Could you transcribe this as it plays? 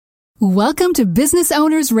Welcome to Business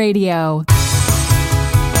Owners Radio.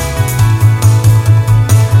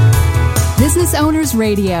 Business Owners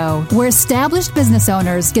Radio, where established business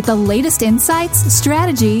owners get the latest insights,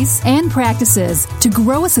 strategies, and practices to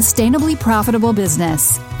grow a sustainably profitable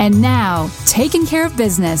business. And now, taking care of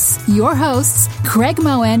business, your hosts, Craig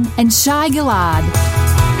Moen and Shai Gilad.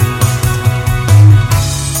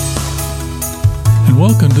 And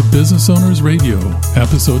welcome to Business Owners Radio,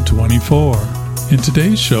 episode 24. In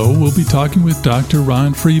today's show, we'll be talking with Dr.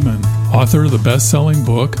 Ron Friedman, author of the best-selling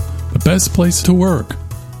book, The Best Place to Work,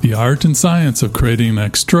 The Art and Science of Creating an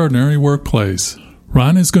Extraordinary Workplace.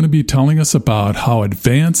 Ron is going to be telling us about how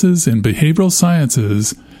advances in behavioral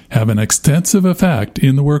sciences have an extensive effect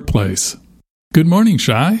in the workplace. Good morning,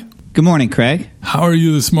 Shai. Good morning, Craig. How are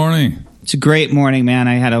you this morning? It's a great morning, man.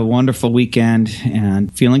 I had a wonderful weekend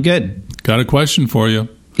and feeling good. Got a question for you.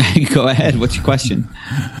 Go ahead. What's your question?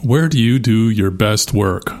 Where do you do your best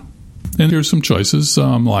work? And here's some choices,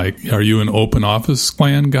 like, are you an open office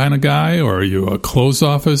plan kind of guy, or are you a closed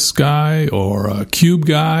office guy, or a cube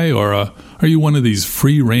guy, or are you one of these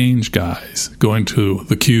free-range guys going to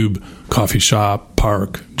the cube, coffee shop,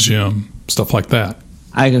 park, gym, stuff like that?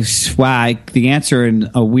 The answer in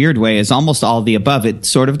a weird way is almost all of the above. It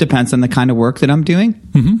sort of depends on the kind of work that I'm doing.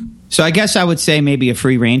 Mm-hmm. So I guess I would say maybe a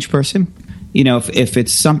free-range person. You know, if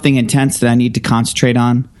it's something intense that I need to concentrate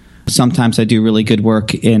on, sometimes I do really good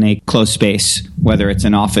work in a closed space, whether it's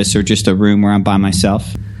an office or just a room where I'm by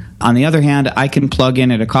myself. On the other hand, I can plug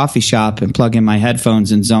in at a coffee shop and plug in my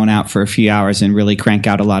headphones and zone out for a few hours and really crank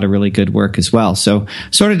out a lot of really good work as well. So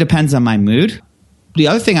sort of depends on my mood. The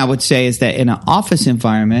other thing I would say is that in an office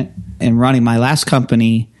environment and running my last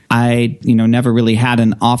company, I never really had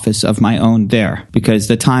an office of my own there, because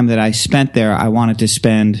the time that I spent there, I wanted to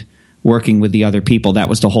spend working with the other people. That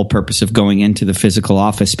was the whole purpose of going into the physical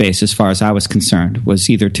office space, as far as I was concerned, was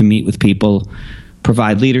either to meet with people,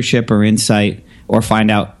 provide leadership or insight, or find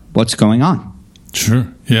out what's going on. Sure.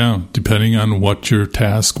 Yeah. Depending on what your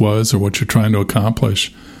task was or what you're trying to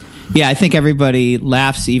accomplish. Yeah, I think everybody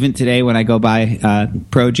laughs. Even today when I go by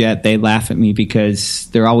ProJet, they laugh at me because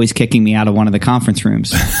they're always kicking me out of one of the conference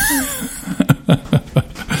rooms.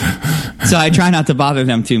 So I try not to bother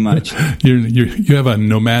them too much. You have a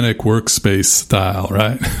nomadic workspace style,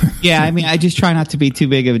 right? Yeah, I mean, I just try not to be too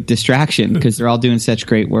big of a distraction because they're all doing such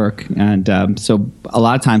great work. And so a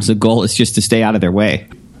lot of times the goal is just to stay out of their way.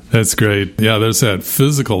 That's great. Yeah, there's that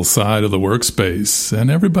physical side of the workspace,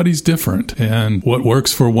 and everybody's different. And what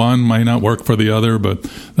works for one might not work for the other, but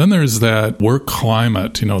then there's that work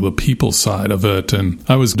climate, the people side of it. And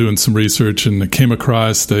I was doing some research and came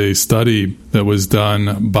across a study that was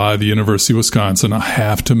done by the University of Wisconsin. I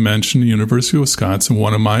have to mention the University of Wisconsin,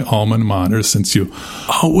 one of my alma maters, since you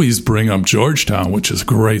always bring up Georgetown, which is a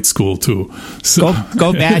great school too. So,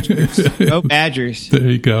 go Badgers. Go Badgers. There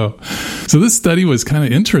you go. So this study was kind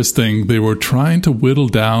of interesting. They were trying to whittle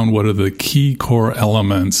down what are the key core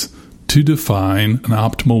elements to define an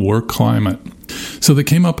optimal work climate. So they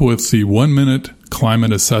came up with the 1-minute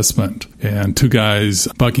climate assessment, and two guys,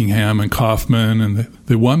 Buckingham and Kaufman, and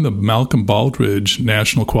they won the Malcolm Baldrige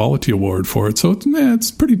National Quality Award for it. So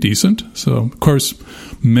it's pretty decent. So, of course,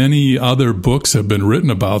 many other books have been written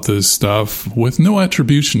about this stuff with no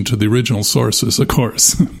attribution to the original sources, of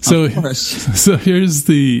course. So here's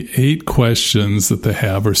the 8 questions that they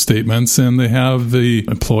have, or statements, and they have the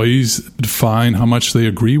employees define how much they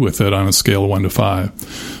agree with it on a scale of 1 to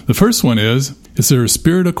 5. The first one is there a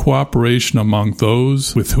spirit of cooperation among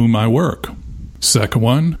those with whom I work? Second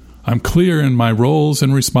one, I'm clear in my roles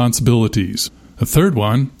and responsibilities. The third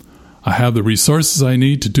one, I have the resources I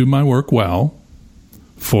need to do my work well.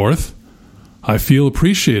 Fourth, I feel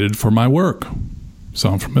appreciated for my work.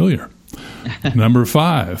 Sound familiar? Number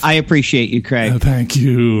 5. I appreciate you, Craig. Thank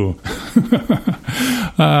you.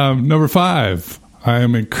 Number 5, I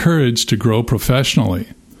am encouraged to grow professionally.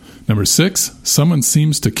 Number 6, someone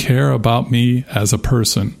seems to care about me as a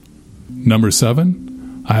person. Number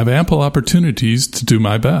 7, I have ample opportunities to do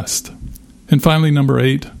my best. And finally, number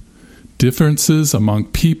 8, differences among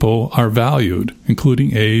people are valued,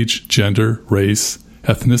 including age, gender, race,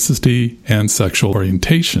 ethnicity, and sexual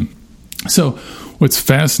orientation. So what's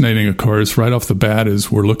fascinating, of course, right off the bat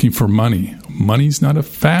is we're looking for money. Money's not a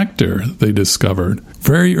factor, they discovered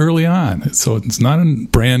very early on. So it's not a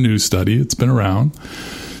brand new study. It's been around.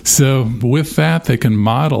 So with that, they can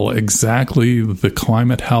model exactly the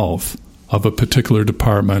climate health of a particular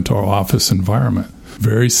department or office environment.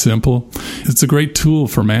 Very simple. It's a great tool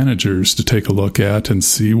for managers to take a look at and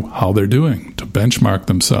see how they're doing, to benchmark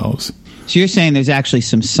themselves. So you're saying there's actually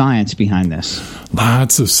some science behind this?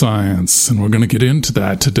 Lots of science, and we're going to get into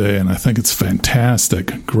that today, and I think it's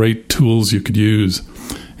fantastic. Great tools you could use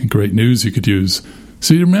and great news you could use.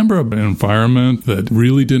 So you remember an environment that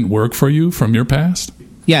really didn't work for you from your past?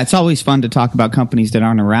 Yeah, it's always fun to talk about companies that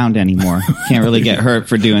aren't around anymore. Can't really get hurt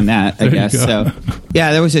for doing that, I guess. So,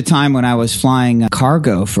 yeah, there was a time when I was flying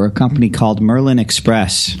cargo for a company called Merlin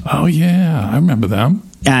Express. Oh, yeah, I remember them.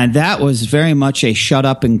 And that was very much a shut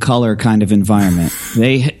up and color kind of environment.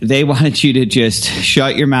 They wanted you to just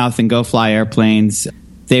shut your mouth and go fly airplanes.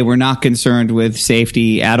 They were not concerned with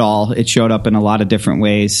safety at all. It showed up in a lot of different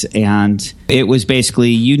ways. And it was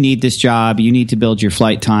basically, you need this job, you need to build your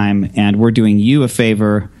flight time, and we're doing you a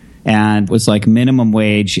favor. And it was like minimum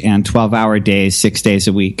wage and 12-hour days, 6 days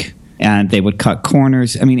a week. And they would cut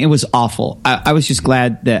corners. I mean, it was awful. I was just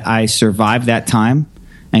glad that I survived that time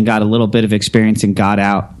and got a little bit of experience and got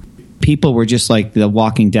out. People were just like the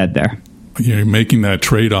Walking Dead there. You're making that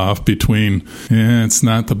trade-off between, it's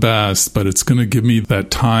not the best, but it's going to give me that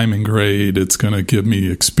time and grade. It's going to give me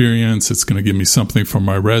experience. It's going to give me something for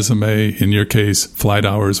my resume. In your case, flight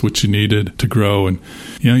hours, which you needed to grow. And,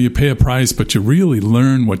 you pay a price, but you really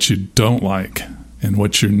learn what you don't like and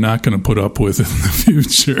what you're not going to put up with in the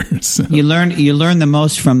future. So. You learn the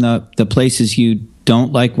most from the places you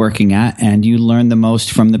don't like working at, and you learn the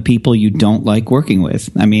most from the people you don't like working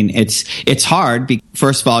with. I mean, it's hard.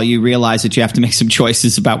 First of all, you realize that you have to make some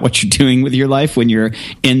choices about what you're doing with your life when you're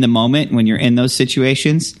in the moment, when you're in those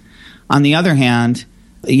situations. On the other hand,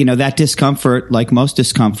 that discomfort, like most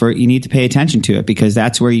discomfort, you need to pay attention to it, because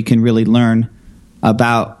that's where you can really learn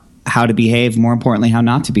about how to behave, more importantly, how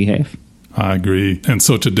not to behave. I agree. And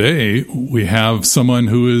so today we have someone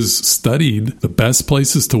who has studied the best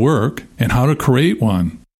places to work and how to create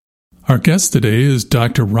one. Our guest today is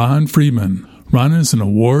Dr. Ron Freeman. Ron is an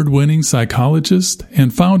award-winning psychologist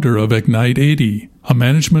and founder of Ignite 80, a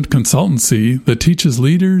management consultancy that teaches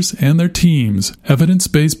leaders and their teams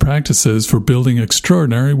evidence-based practices for building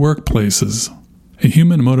extraordinary workplaces. A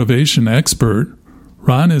human motivation expert,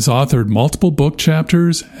 Ron has authored multiple book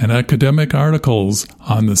chapters and academic articles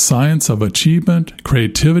on the science of achievement,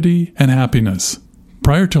 creativity, and happiness.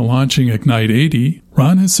 Prior to launching Ignite 80,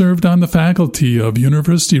 Ron has served on the faculty of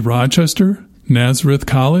University of Rochester, Nazareth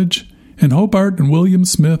College, and Hobart and William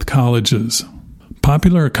Smith Colleges.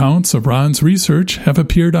 Popular accounts of Ron's research have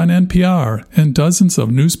appeared on NPR and dozens of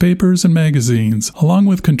newspapers and magazines, along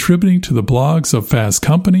with contributing to the blogs of Fast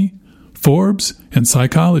Company, Forbes, and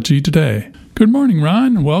Psychology Today. Good morning,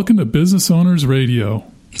 Ron, and welcome to Business Owners Radio.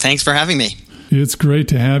 Thanks for having me. It's great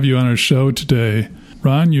to have you on our show today.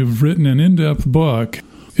 Ron, you've written an in-depth book.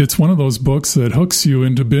 It's one of those books that hooks you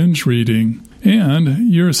into binge reading,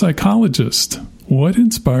 and you're a psychologist. What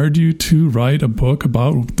inspired you to write a book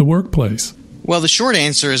about the workplace? Well, the short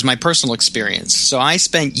answer is my personal experience. So I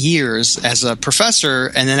spent years as a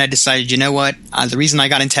professor, and then I decided, you know what? The reason I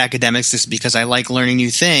got into academics is because I like learning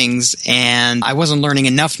new things, and I wasn't learning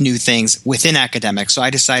enough new things within academics. So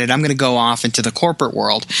I decided I'm going to go off into the corporate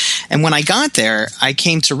world. And when I got there, I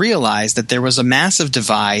came to realize that there was a massive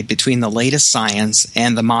divide between the latest science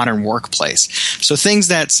and the modern workplace. So things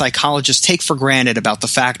that psychologists take for granted about the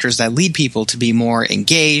factors that lead people to be more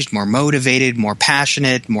engaged, more motivated, more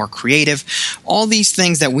passionate, more creative, all these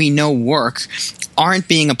things that we know work aren't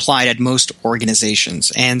being applied at most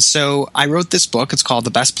organizations. And so I wrote this book. It's called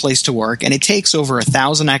The Best Place to Work, and it takes over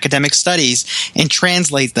 1,000 academic studies and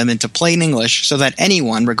translates them into plain English so that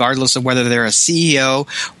anyone, regardless of whether they're a CEO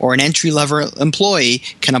or an entry-level employee,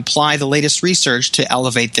 can apply the latest research to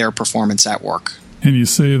elevate their performance at work. And you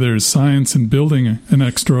say there's science in building an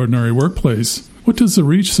extraordinary workplace. What does the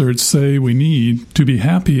research say we need to be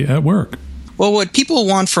happy at work? Well, what people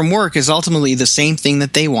want from work is ultimately the same thing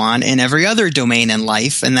that they want in every other domain in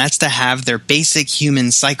life, and that's to have their basic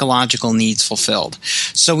human psychological needs fulfilled.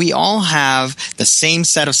 So we all have the same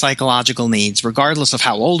set of psychological needs, regardless of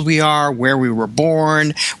how old we are, where we were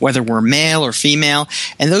born, whether we're male or female.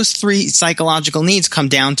 And those three psychological needs come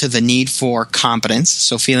down to the need for competence,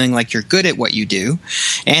 so feeling like you're good at what you do,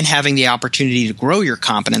 and having the opportunity to grow your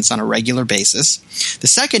competence on a regular basis. The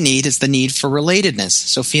second need is the need for relatedness,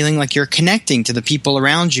 so feeling like you're connected to the people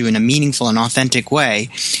around you in a meaningful and authentic way.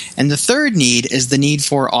 And the third need is the need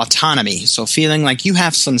for autonomy, so feeling like you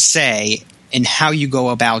have some say in how you go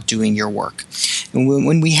about doing your work. And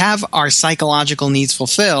when we have our psychological needs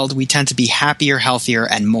fulfilled, we tend to be happier, healthier,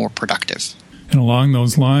 and more productive. And along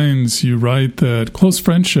those lines, you write that close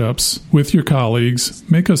friendships with your colleagues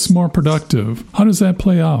make us more productive. How does that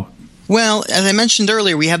play out? Well, as I mentioned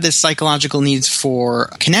earlier, we have this psychological needs for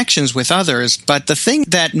connections with others, but the thing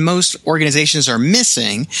that most organizations are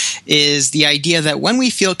missing is the idea that when we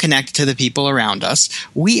feel connected to the people around us,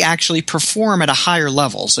 we actually perform at a higher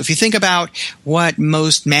level. So if you think about what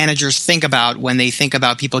most managers think about when they think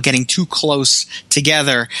about people getting too close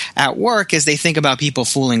together at work, is they think about people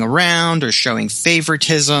fooling around or showing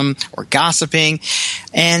favoritism or gossiping.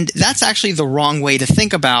 And that's actually the wrong way to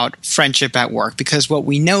think about friendship at work, because what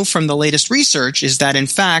we know from the latest research is that, in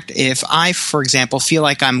fact, if I, for example, feel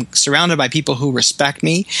like I'm surrounded by people who respect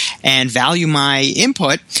me and value my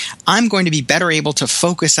input, I'm going to be better able to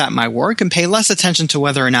focus at my work and pay less attention to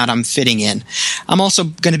whether or not I'm fitting in. I'm also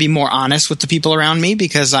going to be more honest with the people around me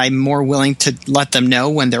because I'm more willing to let them know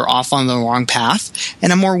when they're off on the wrong path,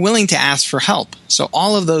 and I'm more willing to ask for help. So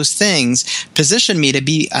all of those things position me to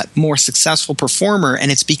be a more successful performer, and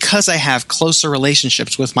it's because I have closer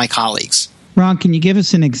relationships with my colleagues. Ron, can you give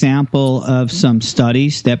us an example of some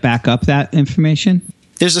studies that back up that information?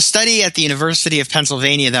 There's a study at the University of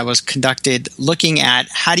Pennsylvania that was conducted looking at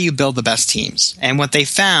how do you build the best teams. And what they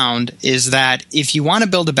found is that if you want to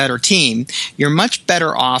build a better team, you're much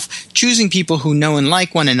better off choosing people who know and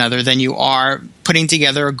like one another than you are putting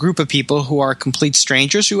together a group of people who are complete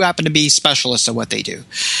strangers who happen to be specialists at what they do.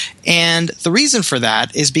 And the reason for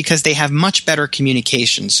that is because they have much better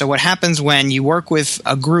communication. So what happens when you work with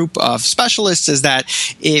a group of specialists is that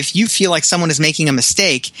if you feel like someone is making a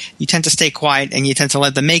mistake, you tend to stay quiet and you tend to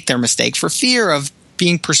let them make their mistake for fear of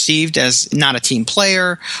being perceived as not a team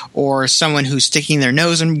player or someone who's sticking their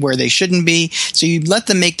nose in where they shouldn't be. So you let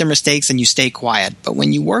them make their mistakes and you stay quiet. But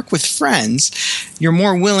when you work with friends, you're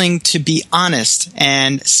more willing to be honest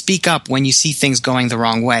and speak up when you see things going the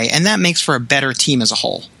wrong way. And that makes for a better team as a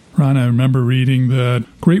whole. Ron, I remember reading that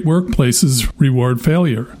great workplaces reward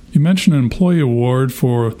failure. You mentioned an employee award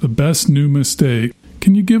for the best new mistake.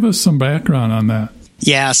 Can you give us some background on that?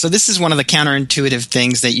 Yeah, so this is one of the counterintuitive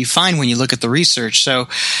things that you find when you look at the research. So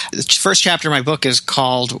the first chapter of my book is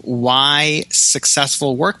called Why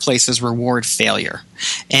Successful Workplaces Reward Failure.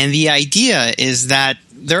 And the idea is that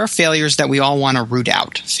there are failures that we all want to root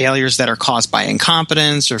out, failures that are caused by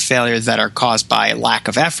incompetence or failures that are caused by lack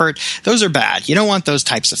of effort. Those are bad. You don't want those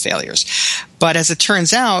types of failures. But as it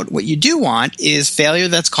turns out, what you do want is failure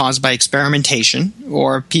that's caused by experimentation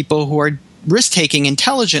or people who are risk-taking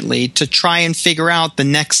intelligently to try and figure out the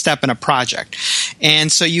next step in a project.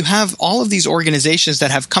 And so you have all of these organizations that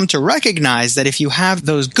have come to recognize that if you have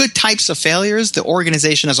those good types of failures, the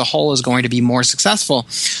organization as a whole is going to be more successful.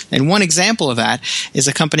 And one example of that is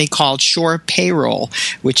a company called Shore Payroll,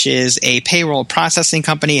 which is a payroll processing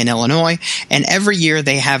company in Illinois. And every year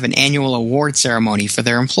they have an annual award ceremony for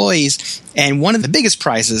their employees. And one of the biggest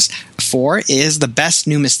prizes for is the best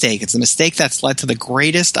new mistake. It's the mistake that's led to the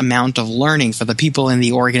greatest amount of learning for the people in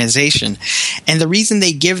the organization. And the reason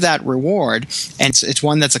they give that reward, and it's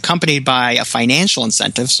one that's accompanied by a financial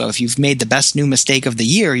incentive. So if you've made the best new mistake of the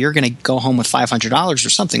year, you're going to go home with $500 or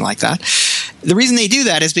something like that. The reason they do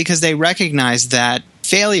that is because they recognize that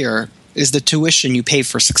failure is the tuition you pay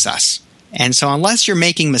for success. And so unless you're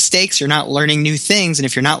making mistakes, you're not learning new things. And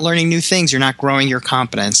if you're not learning new things, you're not growing your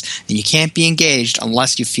competence. And you can't be engaged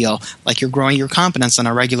unless you feel like you're growing your competence on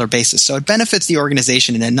a regular basis. So it benefits the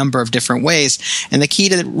organization in a number of different ways. And the key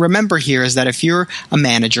to remember here is that if you're a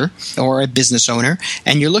manager or a business owner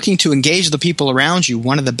and you're looking to engage the people around you,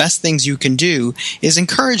 one of the best things you can do is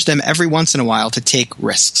encourage them every once in a while to take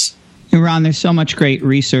risks. Ron, there's so much great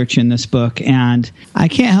research in this book, and I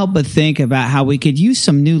can't help but think about how we could use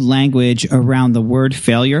some new language around the word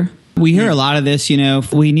failure. We hear a lot of this,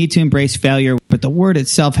 we need to embrace failure, but the word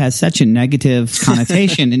itself has such a negative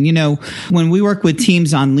connotation. And, when we work with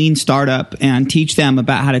teams on Lean Startup and teach them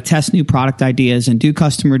about how to test new product ideas and do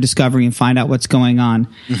customer discovery and find out what's going on,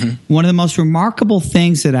 one of the most remarkable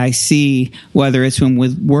things that I see, whether it's when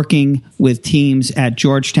we're working with teams at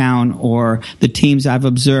Georgetown or the teams I've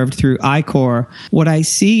observed through iCore, what I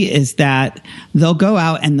see is that they'll go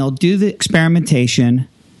out and they'll do the experimentation.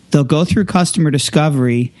 They'll go through customer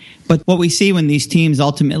discovery, but what we see when these teams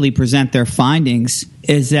ultimately present their findings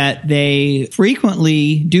is that they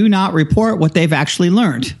frequently do not report what they've actually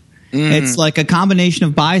learned. It's like a combination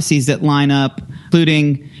of biases that line up,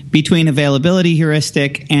 including between availability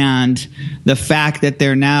heuristic and the fact that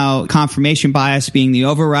they're now confirmation bias being the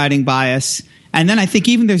overriding bias. And then I think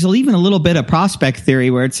there's even a little bit of prospect theory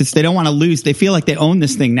where it's just they don't want to lose. They feel like they own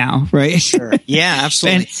this thing now, right? Sure. Yeah,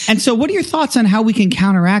 absolutely. And so what are your thoughts on how we can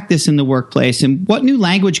counteract this in the workplace? And what new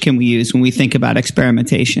language can we use when we think about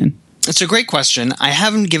experimentation? It's a great question. I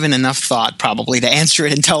haven't given enough thought probably to answer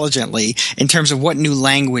it intelligently in terms of what new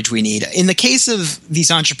language we need. In the case of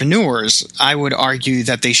these entrepreneurs, I would argue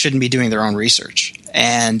that they shouldn't be doing their own research.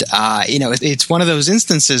 And, it's one of those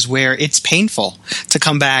instances where it's painful to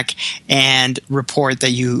come back and report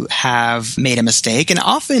that you have made a mistake. And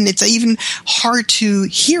often it's even hard to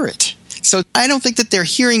hear it. So I don't think that they're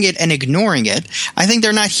hearing it and ignoring it. I think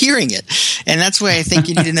they're not hearing it. And that's why I think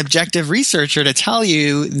you need an objective researcher to tell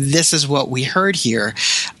you this is what we heard here.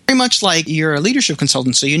 Very much like you're a leadership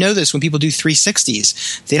consultant, so you know this when people do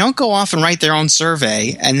 360s. They don't go off and write their own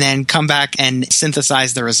survey and then come back and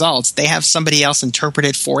synthesize the results. They have somebody else interpret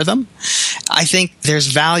it for them. I think there's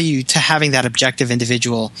value to having that objective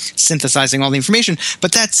individual synthesizing all the information.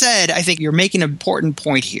 But that said, I think you're making an important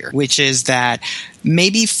point here, which is that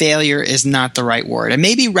maybe failure is not the right word. And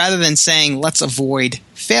maybe rather than saying let's avoid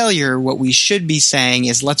failure, what we should be saying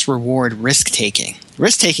is let's reward risk-taking.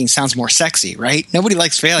 Risk-taking sounds more sexy, right? Nobody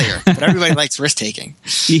likes failure, but everybody likes risk-taking.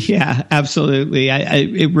 Yeah, absolutely.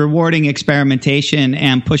 Rewarding experimentation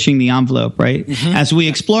and pushing the envelope, right? Mm-hmm. As we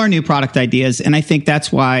explore new product ideas. And I think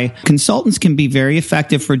that's why consultants can be very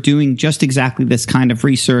effective for doing just exactly this kind of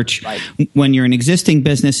research when you're an existing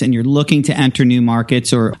business and you're looking to enter new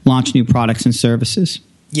markets or launch new products and services.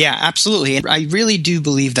 Yeah, absolutely. And I really do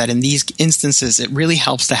believe that in these instances, it really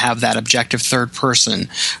helps to have that objective third person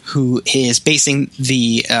who is basing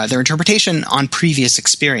their interpretation on previous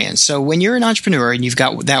experience. So when you're an entrepreneur and you've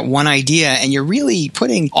got that one idea and you're really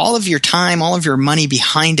putting all of your time, all of your money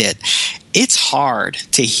behind it, it's hard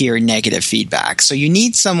to hear negative feedback. So you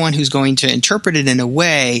need someone who's going to interpret it in a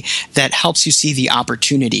way that helps you see the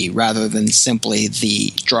opportunity rather than simply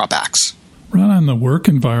the drawbacks. Ron, on the work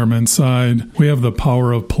environment side, we have the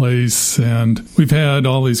power of place, and we've had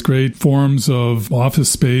all these great forms of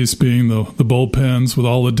office space being the bullpens with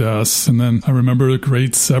all the desks. And then I remember the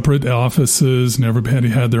great separate offices, and everybody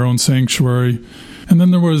had their own sanctuary. And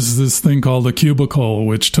then there was this thing called the cubicle,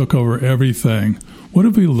 which took over everything. What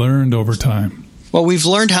have we learned over time? Well, we've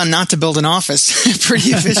learned how not to build an office pretty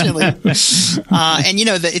efficiently.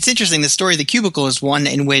 It's interesting. The story of the cubicle is one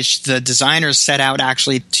in which the designers set out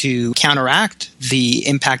actually to counteract the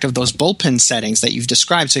impact of those bullpen settings that you've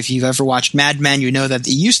described. So if you've ever watched Mad Men, you know that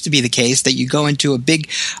it used to be the case that you go into a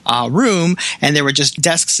big room and there were just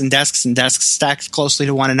desks and desks and desks stacked closely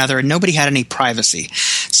to one another and nobody had any privacy.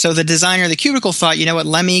 So the designer of the cubicle thought, you know what,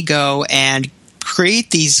 let me go and create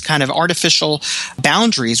these kind of artificial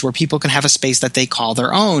boundaries where people can have a space that they call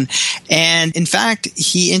their own. And in fact,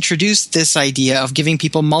 he introduced this idea of giving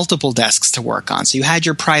people multiple desks to work on. So you had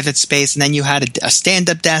your private space, and then you had a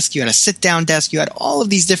stand-up desk, you had a sit-down desk, you had all of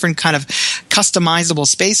these different kind of customizable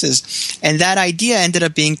spaces. And that idea ended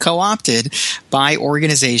up being co-opted by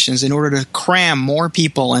organizations in order to cram more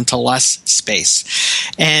people into less space.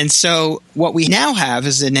 And so what we now have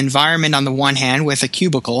is an environment on the one hand with a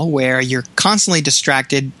cubicle where you're constantly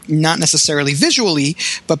distracted, not necessarily visually,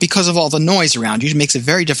 but because of all the noise around you. It makes it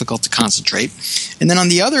very difficult to concentrate. And then on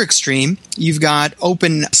the other extreme, you've got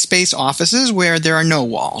open space offices where there are no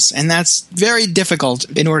walls. And that's very difficult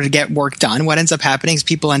in order to get work done. What ends up happening is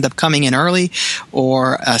people end up coming in early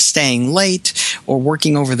or staying late or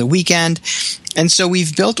working over the weekend. And so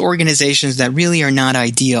we've built organizations that really are not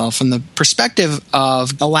ideal from the perspective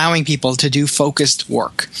of allowing people to do focused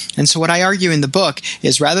work. And so what I argue in the book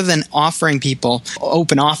is rather than offering people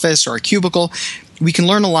open office or a cubicle, we can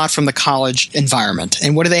learn a lot from the college environment.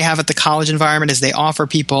 And what do they have at the college environment is they offer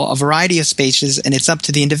people a variety of spaces, and it's up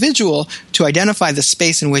to the individual to identify the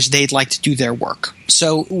space in which they'd like to do their work.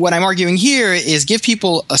 So what I'm arguing here is give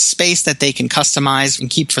people a space that they can customize and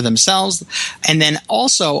keep for themselves, and then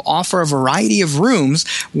also offer a variety of rooms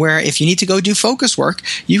where if you need to go do focus work,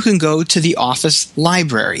 you can go to the office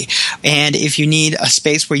library. And if you need a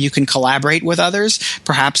space where you can collaborate with others,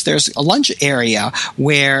 perhaps there's a lunch area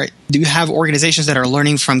where you have organizations that are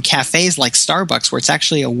learning from cafes like Starbucks, where it's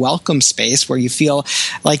actually a welcome space where you feel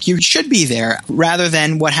like you should be there, rather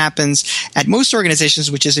than what happens at most organizations,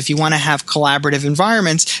 which is if you want to have collaborative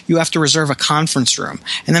environments, you have to reserve a conference room.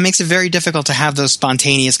 And that makes it very difficult to have those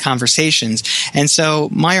spontaneous conversations. And so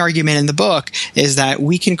my argument in the book is that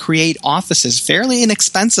we can create offices fairly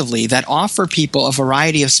inexpensively that offer people a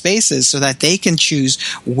variety of spaces so that they can choose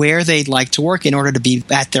where they'd like to work in order to be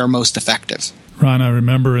at their most effective. Ron, I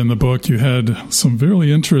remember in the book you had some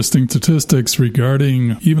really interesting statistics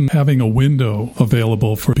regarding even having a window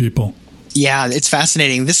available for people. Yeah, it's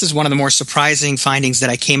fascinating. This is one of the more surprising findings that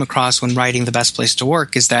I came across when writing The Best Place to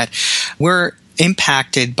Work, is that we're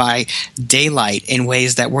impacted by daylight in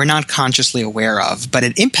ways that we're not consciously aware of, but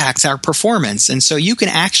it impacts our performance. And so you can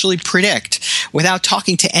actually predict without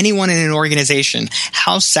talking to anyone in an organization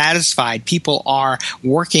how satisfied people are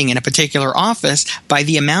working in a particular office by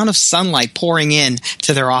the amount of sunlight pouring in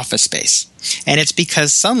to their office space. And it's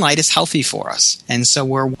because sunlight is healthy for us. And so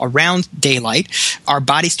we're around daylight, our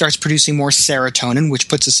body starts producing more serotonin, which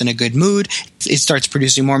puts us in a good mood. It starts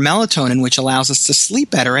producing more melatonin, which allows us to sleep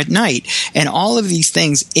better at night. And all of these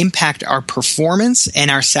things impact our performance and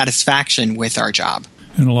our satisfaction with our job.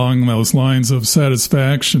 And along those lines of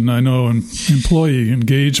satisfaction, I know employee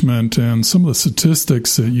engagement and some of the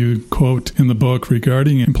statistics that you quote in the book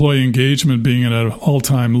regarding employee engagement being at an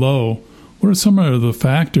all-time low. What are some of the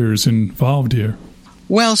factors involved here?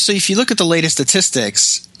 Well, so if you look at the latest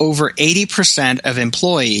statistics, over 80% of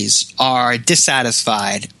employees are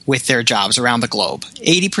dissatisfied with their jobs around the globe.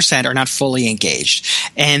 80% are not fully engaged.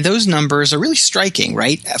 And those numbers are really striking,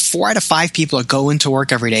 right? 4 out of 5 people go into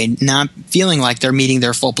work every day not feeling like they're meeting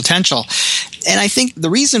their full potential. And I think the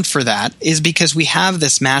reason for that is because we have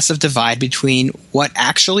this massive divide between what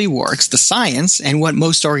actually works, the science, and what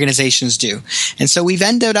most organizations do. And so we've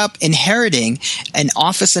ended up inheriting an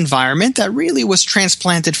office environment that really was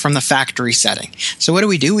transplanted from the factory setting. So what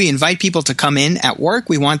do? We invite people to come in at work.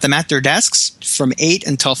 We want them at their desks from 8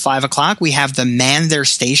 until 5 o'clock. We have them man their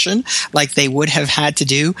station like they would have had to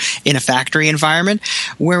do in a factory environment,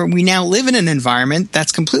 where we now live in an environment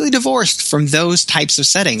that's completely divorced from those types of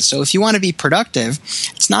settings. So if you want to be productive,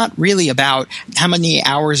 it's not really about how many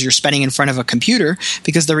hours you're spending in front of a computer,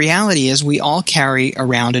 because the reality is we all carry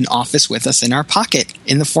around an office with us in our pocket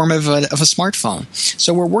in the form of a smartphone.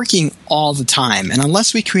 So we're working all the time. And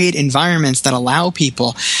unless we create environments that allow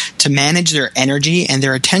people to manage their energy and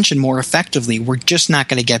their attention more effectively, we're just not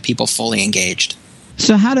going to get people fully engaged.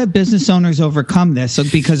 So how do business owners overcome this?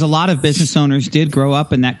 Because a lot of business owners did grow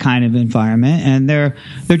up in that kind of environment, and they're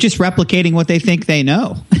just replicating what they think they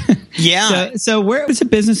know. Yeah. So where does a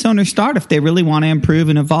business owner start if they really want to improve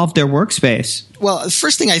and evolve their workspace? Well, the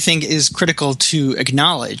first thing I think is critical to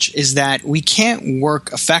acknowledge is that we can't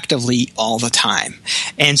work effectively all the time.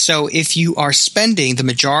 And so if you are spending the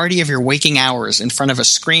majority of your waking hours in front of a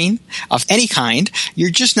screen of any kind, you're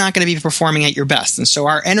just not going to be performing at your best. And so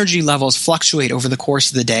our energy levels fluctuate over the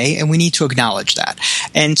course of the day, and we need to acknowledge that.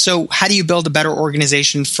 And so how do you build a better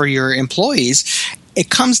organization for your employees? It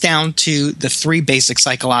comes down to the 3 basic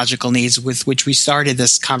psychological needs with which we started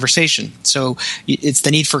this conversation. So it's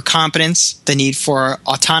the need for competence, the need for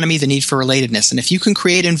autonomy, the need for relatedness. And if you can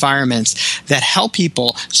create environments that help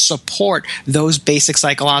people support those basic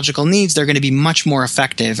psychological needs, they're going to be much more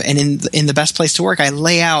effective. And in the Best Place to Work, I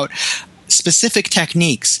lay out specific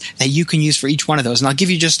techniques that you can use for each one of those. And I'll give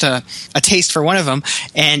you just a taste for one of them.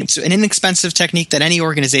 And it's an inexpensive technique that any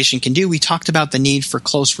organization can do. We talked about the need for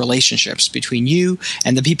close relationships between you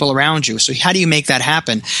and the people around you. So how do you make that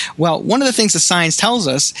happen? Well, one of the things the science tells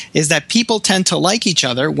us is that people tend to like each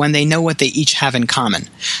other when they know what they each have in common.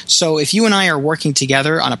 So if you and I are working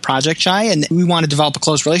together on a project, Shai, and we want to develop a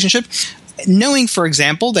close relationship, knowing, for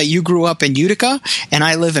example, that you grew up in Utica and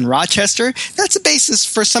I live in Rochester, that's a basis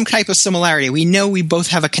for some type of similarity. We know we both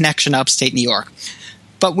have a connection to upstate New York.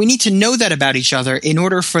 But we need to know that about each other in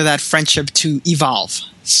order for that friendship to evolve.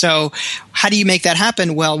 So how do you make that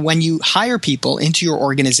happen? Well, when you hire people into your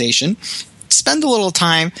organization, spend a little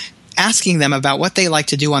time asking them about what they like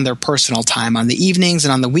to do on their personal time, on the evenings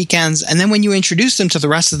and on the weekends. And then when you introduce them to the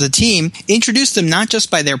rest of the team, introduce them not just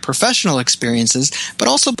by their professional experiences, but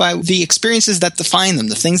also by the experiences that define them,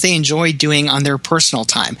 the things they enjoy doing on their personal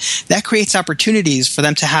time. That creates opportunities for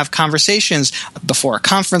them to have conversations before a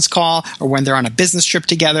conference call or when they're on a business trip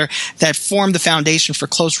together that form the foundation for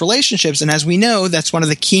close relationships. And as we know, that's one of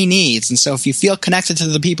the key needs. And so if you feel connected to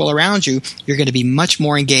the people around you, you're going to be much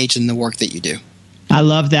more engaged in the work that you do. I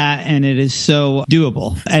love that, and it is so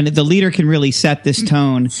doable. And the leader can really set this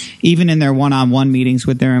tone, even in their one-on-one meetings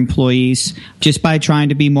with their employees, just by trying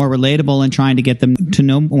to be more relatable and trying to get them to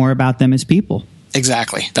know more about them as people.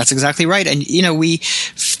 Exactly. That's exactly right. And, we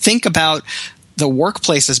think about the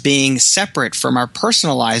workplace as being separate from our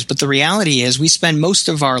personal lives, but the reality is we spend most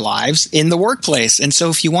of our lives in the workplace. And so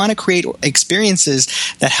if you want to create experiences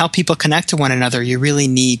that help people connect to one another, you really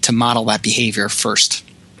need to model that behavior first.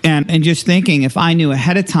 And just thinking, if I knew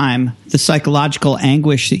ahead of time the psychological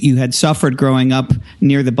anguish that you had suffered growing up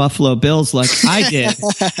near the Buffalo Bills like I did,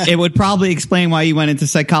 it would probably explain why you went into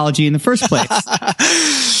psychology in the first place.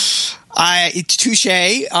 Touche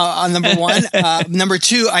on number one. Number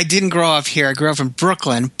two, I didn't grow up here. I grew up in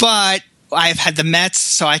Brooklyn, but I've had the Mets,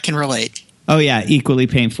 so I can relate. Oh, yeah, equally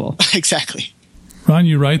painful. Exactly. Ron,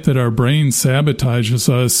 you write that our brain sabotages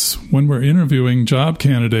us when we're interviewing job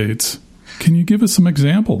candidates. Can you give us some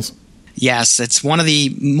examples? Yes, it's one of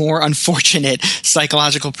the more unfortunate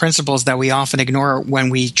psychological principles that we often ignore when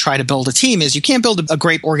we try to build a team is you can't build a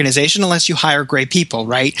great organization unless you hire great people,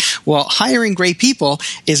 right? Well, hiring great people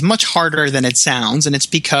is much harder than it sounds, and it's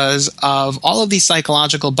because of all of these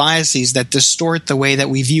psychological biases that distort the way that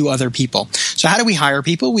we view other people. So how do we hire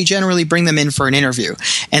people? We generally bring them in for an interview.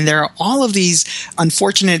 And there are all of these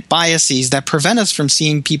unfortunate biases that prevent us from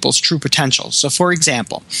seeing people's true potential. So for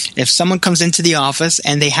example, if someone comes into the office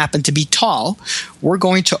and they happen to be tall, we're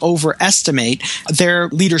going to overestimate their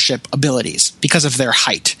leadership abilities because of their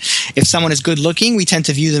height. If someone is good looking, we tend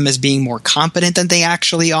to view them as being more competent than they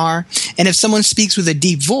actually are. And if someone speaks with a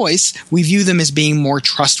deep voice, we view them as being more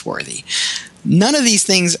trustworthy. None of these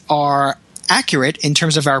things are accurate in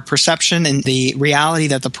terms of our perception and the reality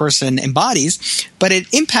that the person embodies, but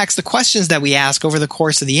it impacts the questions that we ask over the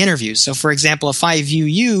course of the interview. So for example, if I view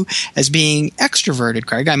you as being extroverted,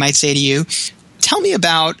 Craig, I might say to you, tell me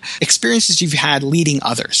about experiences you've had leading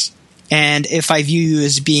others. And if I view you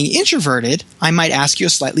as being introverted, I might ask you a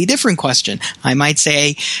slightly different question. I might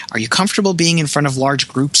say, are you comfortable being in front of large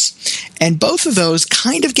groups? And both of those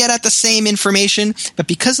kind of get at the same information, but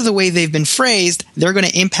because of the way they've been phrased, they're going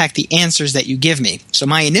to impact the answers that you give me. So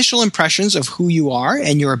my initial impressions of who you are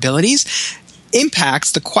and your abilities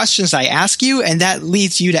impacts the questions I ask you, and that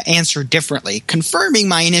leads you to answer differently, confirming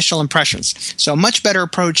my initial impressions. So a much better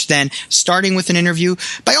approach than starting with an interview.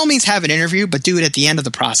 By all means, have an interview, but do it at the end of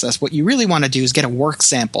the process. What you really want to do is get a work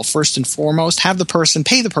sample first and foremost. Have the person,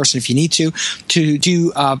 pay the person if you need to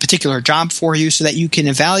do a particular job for you so that you can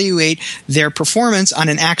evaluate their performance on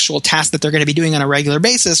an actual task that they're going to be doing on a regular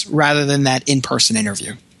basis rather than that in-person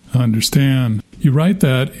interview. I understand. You write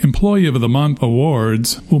that Employee of the Month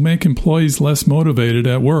awards will make employees less motivated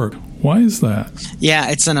at work. Why is that? Yeah,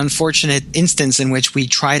 it's an unfortunate instance in which we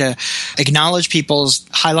try to acknowledge people's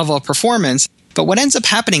high level of performance. But what ends up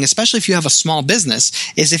happening, especially if you have a small business,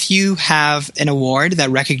 is if you have an award that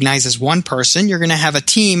recognizes one person, you're going to have a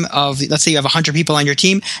team of, let's say you have 100 people on your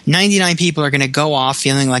team, 99 people are going to go off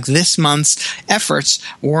feeling like this month's efforts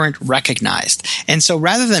weren't recognized. And so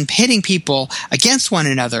rather than pitting people against one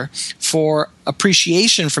another for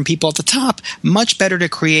appreciation from people at the top, much better to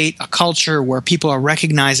create a culture where people are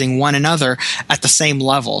recognizing one another at the same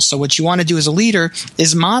level. So what you want to do as a leader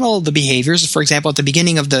is model the behaviors. For example, at the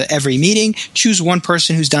beginning of every meeting, choose one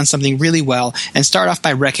person who's done something really well and start off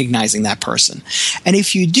by recognizing that person. And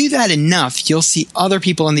if you do that enough, you'll see other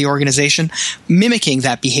people in the organization mimicking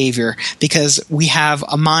that behavior because we have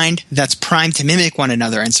a mind that's primed to mimic one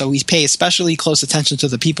another. And so we pay especially close attention to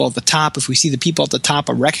the people at the top. If we see the people at the top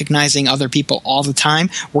are recognizing other people all the time,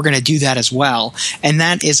 we're going to do that as well. And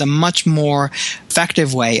that is a much more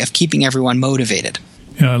effective way of keeping everyone motivated.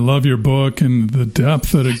 Yeah, I love your book and the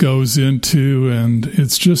depth that it goes into, and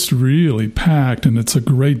it's just really packed, and it's a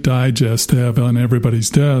great digest to have on everybody's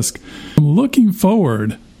desk. Looking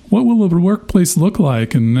forward, what will the workplace look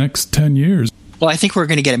like in the next 10 years? Well, I think we're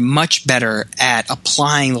going to get much better at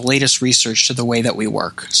applying the latest research to the way that we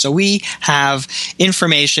work. So we have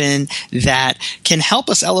information that can help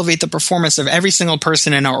us elevate the performance of every single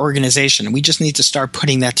person in our organization. We just need to start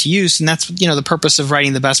putting that to use. And that's, the purpose of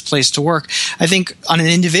writing The Best Place to Work. I think on an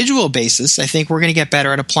individual basis, I think we're going to get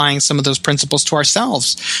better at applying some of those principles to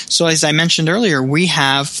ourselves. So as I mentioned earlier, we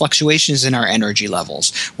have fluctuations in our energy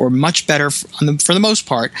levels. We're much better, for the most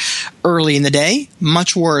part, early in the day,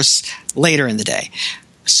 much worse later in the day.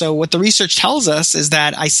 So what the research tells us is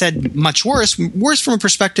that I said much worse from a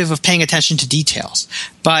perspective of paying attention to details.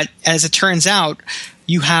 But as it turns out,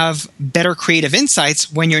 you have better creative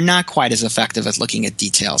insights when you're not quite as effective at looking at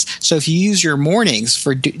details. So if you use your mornings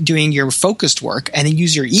for doing your focused work and then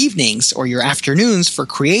use your evenings or your afternoons for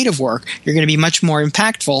creative work, you're going to be much more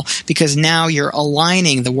impactful because now you're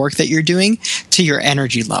aligning the work that you're doing to your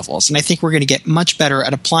energy levels. And I think we're going to get much better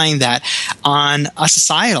at applying that on a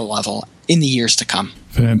societal level in the years to come.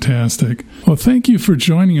 Fantastic. Well, thank you for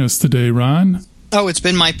joining us today, Ron. Oh, it's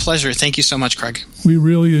been my pleasure. Thank you so much, Craig. We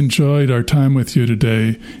really enjoyed our time with you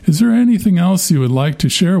today. Is there anything else you would like to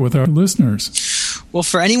share with our listeners? Well,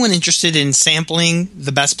 for anyone interested in sampling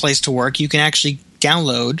The Best Place to Work, you can actually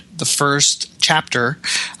download the first chapter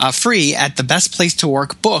free at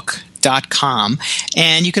thebestplacetoworkbook.com.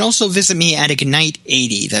 And you can also visit me at Ignite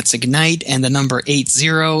 80. That's Ignite and the number 80.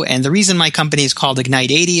 And the reason my company is called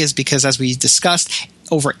Ignite 80 is because, as we discussed,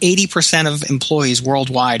 over 80% of employees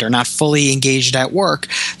worldwide are not fully engaged at work.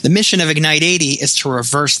 The mission of Ignite 80 is to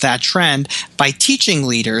reverse that trend by teaching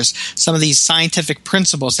leaders some of these scientific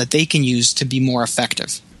principles that they can use to be more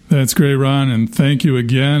effective. That's great, Ron, and thank you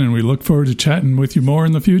again, and we look forward to chatting with you more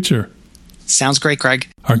in the future. Sounds great, Craig.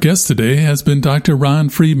 Our guest today has been Dr. Ron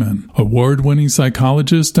Friedman, award-winning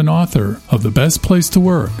psychologist and author of The Best Place to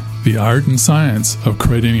Work, The Art and Science of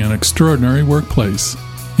Creating an Extraordinary Workplace.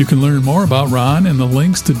 You can learn more about Ron and the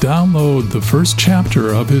links to download the first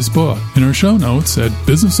chapter of his book in our show notes at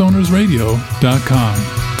businessownersradio.com.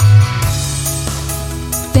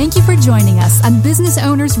 Thank you for joining us on Business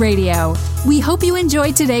Owners Radio. We hope you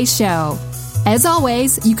enjoyed today's show. As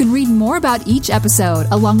always, you can read more about each episode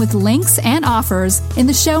along with links and offers in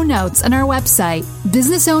the show notes on our website,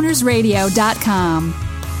 businessownersradio.com.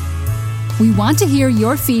 We want to hear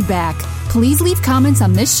your feedback. Please leave comments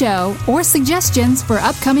on this show or suggestions for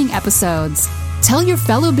upcoming episodes. Tell your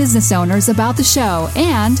fellow business owners about the show,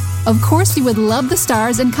 and, of course, we would love the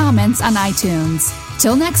stars and comments on iTunes.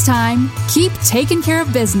 Till next time, keep taking care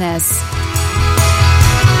of business.